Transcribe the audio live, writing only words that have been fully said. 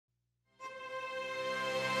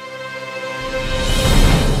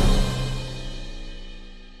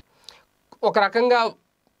ఒక రకంగా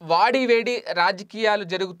వాడి వేడి రాజకీయాలు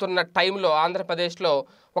జరుగుతున్న టైంలో ఆంధ్రప్రదేశ్లో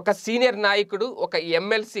ఒక సీనియర్ నాయకుడు ఒక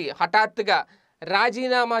ఎమ్మెల్సీ హఠాత్తుగా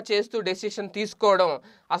రాజీనామా చేస్తూ డెసిషన్ తీసుకోవడం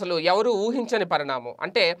అసలు ఎవరు ఊహించని పరిణామం.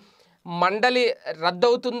 అంటే మండలి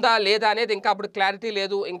రద్దవుతుందా లేదా అనేది ఇంకా అప్పుడు క్లారిటీ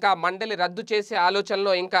లేదు, ఇంకా మండలి రద్దు చేసే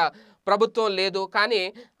ఆలోచనలో ఇంకా ప్రభుత్వం లేదు. కానీ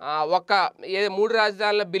ఒక 3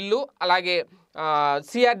 రాజధానుల బిల్లు అలాగే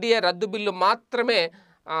సిఆర్డిఏ రద్దు బిల్లు మాత్రమే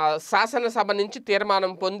శాసనసభ నుంచి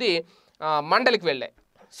తీర్మానం పొంది మండలికి వెళ్ళాయి.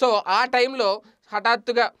 సో ఆ టైంలో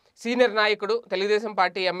హఠాత్తుగా సీనియర్ నాయకుడు తెలుగుదేశం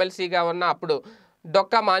పార్టీ ఎమ్మెల్సీగా ఉన్న అప్పుడు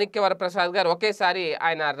డొక్కా మాణిక్యవరప్రసాద్ గారు ఒకేసారి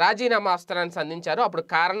ఆయన రాజీనామా అస్త్రాన్ని సంధించారు. అప్పుడు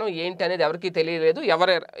కారణం ఏంటి అనేది ఎవరికీ తెలియలేదు,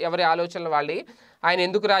 ఎవరి ఆలోచనలు వాళ్ళు. ఆయన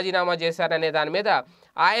ఎందుకు రాజీనామా చేశారనే దాని మీద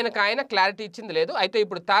ఆయన క్లారిటీ ఇచ్చింది లేదు. అయితే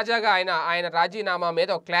ఇప్పుడు తాజాగా ఆయన రాజీనామా మీద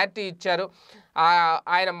ఒక క్లారిటీ ఇచ్చారు.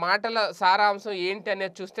 ఆయన మాటల సారాంశం ఏంటి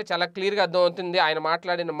అనేది చూస్తే చాలా క్లియర్గా అర్థమవుతుంది. ఆయన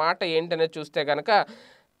మాట్లాడిన మాట ఏంటి అనేది చూస్తే కనుక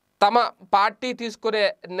తమ పార్టీ తీసుకునే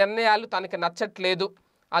నిర్ణయాలు తనకి నచ్చట్లేదు,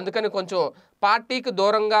 అందుకని కొంచెం పార్టీకి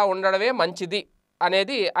దూరంగా ఉండడమే మంచిది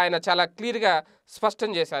అనేది ఆయన చాలా క్లియర్గా స్పష్టం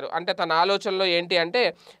చేశారు. అంటే తన ఆలోచనలో ఏంటి అంటే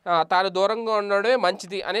తాను దూరంగా ఉండడమే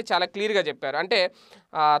మంచిది అని చాలా క్లియర్గా చెప్పారు. అంటే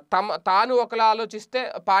తాను ఒకలా ఆలోచిస్తే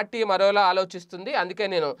పార్టీ మరోలా ఆలోచిస్తుంది, అందుకే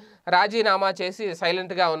నేను రాజీనామా చేసి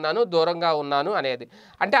సైలెంట్గా ఉన్నాను, దూరంగా ఉన్నాను అనేది.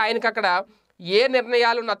 అంటే ఆయనకి అక్కడ ఏ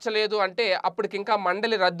నిర్ణయాలు నచ్చలేదు అంటే అప్పటికింకా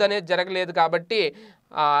మండలి రద్దు అనేది జరగలేదు కాబట్టి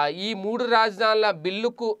ఈ 3 రాజధానుల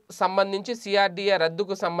బిల్లుకు సంబంధించి సిఆర్డిఏ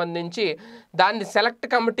రద్దుకు సంబంధించి దాన్ని సెలెక్ట్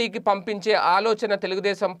కమిటీకి పంపించే ఆలోచన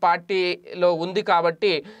తెలుగుదేశం పార్టీలో ఉంది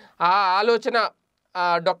కాబట్టి ఆ ఆలోచన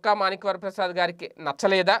డొక్కా మాణిక్యవరప్రసాద్ గారికి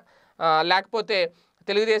నచ్చలేదా, లేకపోతే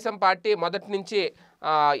తెలుగుదేశం పార్టీ మొదటి నుంచి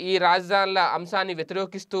ఈ రాజధానుల అంశాన్ని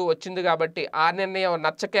వ్యతిరేకిస్తూ వచ్చింది కాబట్టి ఆ నిర్ణయం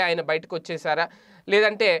నచ్చకే ఆయన బయటకు వచ్చేసారా,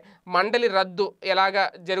 లేదంటే మండలి రద్దు ఎలాగా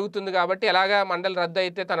జరుగుతుంది కాబట్టి ఎలాగా మండలి రద్దు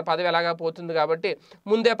అయితే తన పదవి ఎలాగా పోతుంది కాబట్టి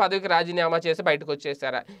ముందే పదవికి రాజీనామా చేసి బయటకు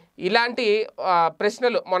వచ్చేసారా, ఇలాంటి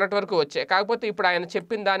ప్రశ్నలు మొన్నటి వరకు వచ్చాయి. కాకపోతే ఇప్పుడు ఆయన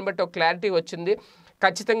చెప్పిన దాన్ని బట్టి ఒక క్లారిటీ వచ్చింది.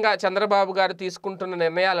 ఖచ్చితంగా చంద్రబాబు గారు తీసుకుంటున్న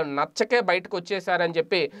నిర్ణయాలు నచ్చకే బయటకు వచ్చేసారని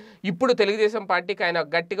చెప్పి ఇప్పుడు తెలుగుదేశం పార్టీకి ఆయన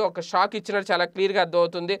గట్టిగా ఒక షాక్ ఇచ్చినట్టు చాలా క్లియర్గా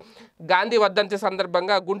అర్థమవుతుంది. గాంధీ వర్ధంతి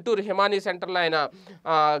సందర్భంగా గుంటూరు హిమానీ సెంటర్లో ఆయన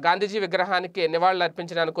గాంధీజీ విగ్రహానికి నివాళులు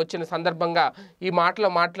అర్పించడానికి వచ్చిన సందర్భంగా ఈ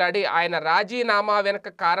మాటలో మాట్లాడి ఆయన రాజీనామా వెనక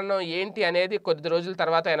కారణం ఏంటి అనేది కొద్ది రోజుల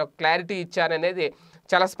తర్వాత ఆయన క్లారిటీ ఇచ్చారనేది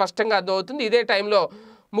చాలా స్పష్టంగా అర్థమవుతుంది. ఇదే టైంలో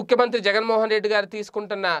ముఖ్యమంత్రి జగన్మోహన్ రెడ్డి గారు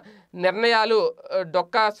తీసుకుంటున్న నిర్ణయాలు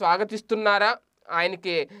డొక్కా స్వాగతిస్తున్నారా,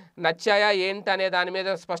 ఆయనకి నచ్చాయా ఏంటి అనే దాని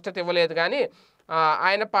మీద స్పష్టత ఇవ్వలేదు. కానీ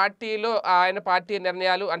ఆయన పార్టీ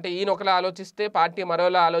నిర్ణయాలు అంటే ఈయన ఒకలా ఆలోచిస్తే పార్టీ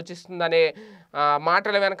మరోలా ఆలోచిస్తుందనే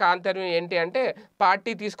మాటల వెనక ఆంతర్యం ఏంటి అంటే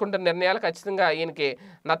పార్టీ తీసుకుంటున్న నిర్ణయాలు ఖచ్చితంగా ఈయనకి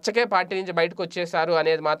నచ్చకే పార్టీ నుంచి బయటకు వచ్చేసారు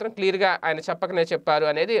అనేది మాత్రం క్లియర్గా ఆయన చెప్పకనే చెప్పారు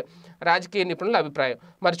అనేది రాజకీయ నిపుణుల అభిప్రాయం.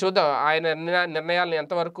 మరి చూద్దాం ఆయన నిర్ణయాలను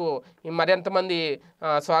ఎంతవరకు మరెంతమంది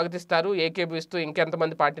స్వాగతిస్తారు, ఏకీభవిస్తూ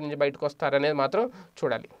ఇంకెంతమంది పార్టీ నుంచి బయటకు వస్తారు అనేది మాత్రం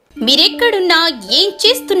చూడాలి. మీరెక్కడున్నా ఏం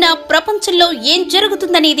చేస్తున్నా ప్రపంచంలో ఏం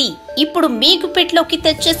జరుగుతుందనేది ఇప్పుడు మీకు పెట్లోకి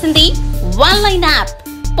తెచ్చేసింది ఆన్లైన్ యాప్.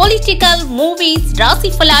 పొలిటికల్, మూవీస్, రాశి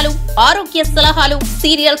ఫలాలు, ఆరోగ్య సలహాలు,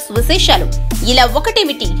 సీరియల్స్ విశేషాలు ఇలా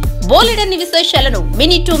ఒకటేమిటి బోలెడన్ని విశేషాలను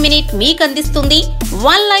మినిట్ టు మినిట్ మీకు అందిస్తుంది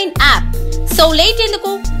ఆన్లైన్ యాప్. సో లేట్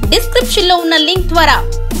ఎందుకు, డిస్క్రిప్షన్ లో ఉన్న లింక్ ద్వారా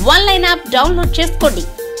ఆన్లైన్ యాప్ డౌన్లోడ్ చేసుకోండి.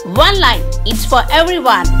 Online, it's for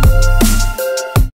everyone.